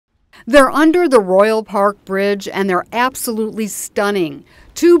They're under the Royal Park Bridge and they're absolutely stunning.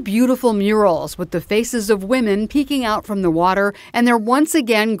 Two beautiful murals with the faces of women peeking out from the water, and they're once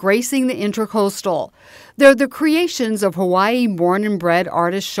again gracing the Intracoastal. They're the creations of Hawaii-born and bred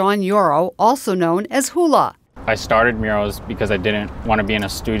artist Sean Yoro, also known as Hula. I started murals because I didn't want to be in a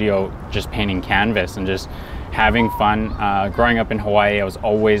studio just painting canvas and just having fun. Growing up in Hawaii, I was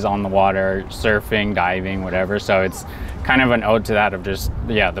always on the water, surfing, diving, whatever. So it's kind of an ode to that of just,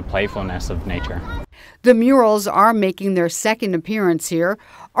 the playfulness of nature. The murals are making their second appearance here.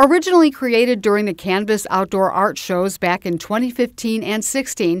 Originally created during the Canvas Outdoor Art Shows back in 2015 and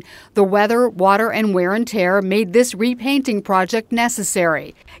 16, the weather, water, and wear and tear made this repainting project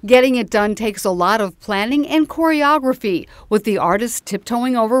necessary. Getting it done takes a lot of planning and choreography, with the artists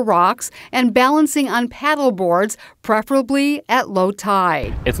tiptoeing over rocks and balancing on paddle boards, preferably at low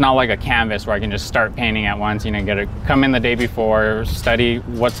tide. It's not like a canvas where I can just start painting at once. You got to come in the day before, study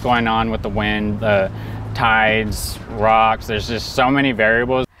what's going on with the wind, the tides, rocks. There's just so many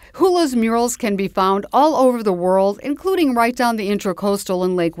variables. Hula's murals can be found all over the world, including right down the Intracoastal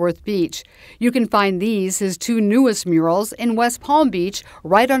in Lake Worth Beach. You can find these, his two newest murals, in West Palm Beach,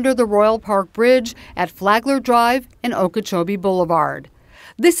 right under the Royal Park Bridge, at Flagler Drive and Okeechobee Boulevard.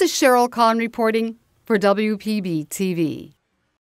 This is Cheryl Kahn reporting for WPB-TV.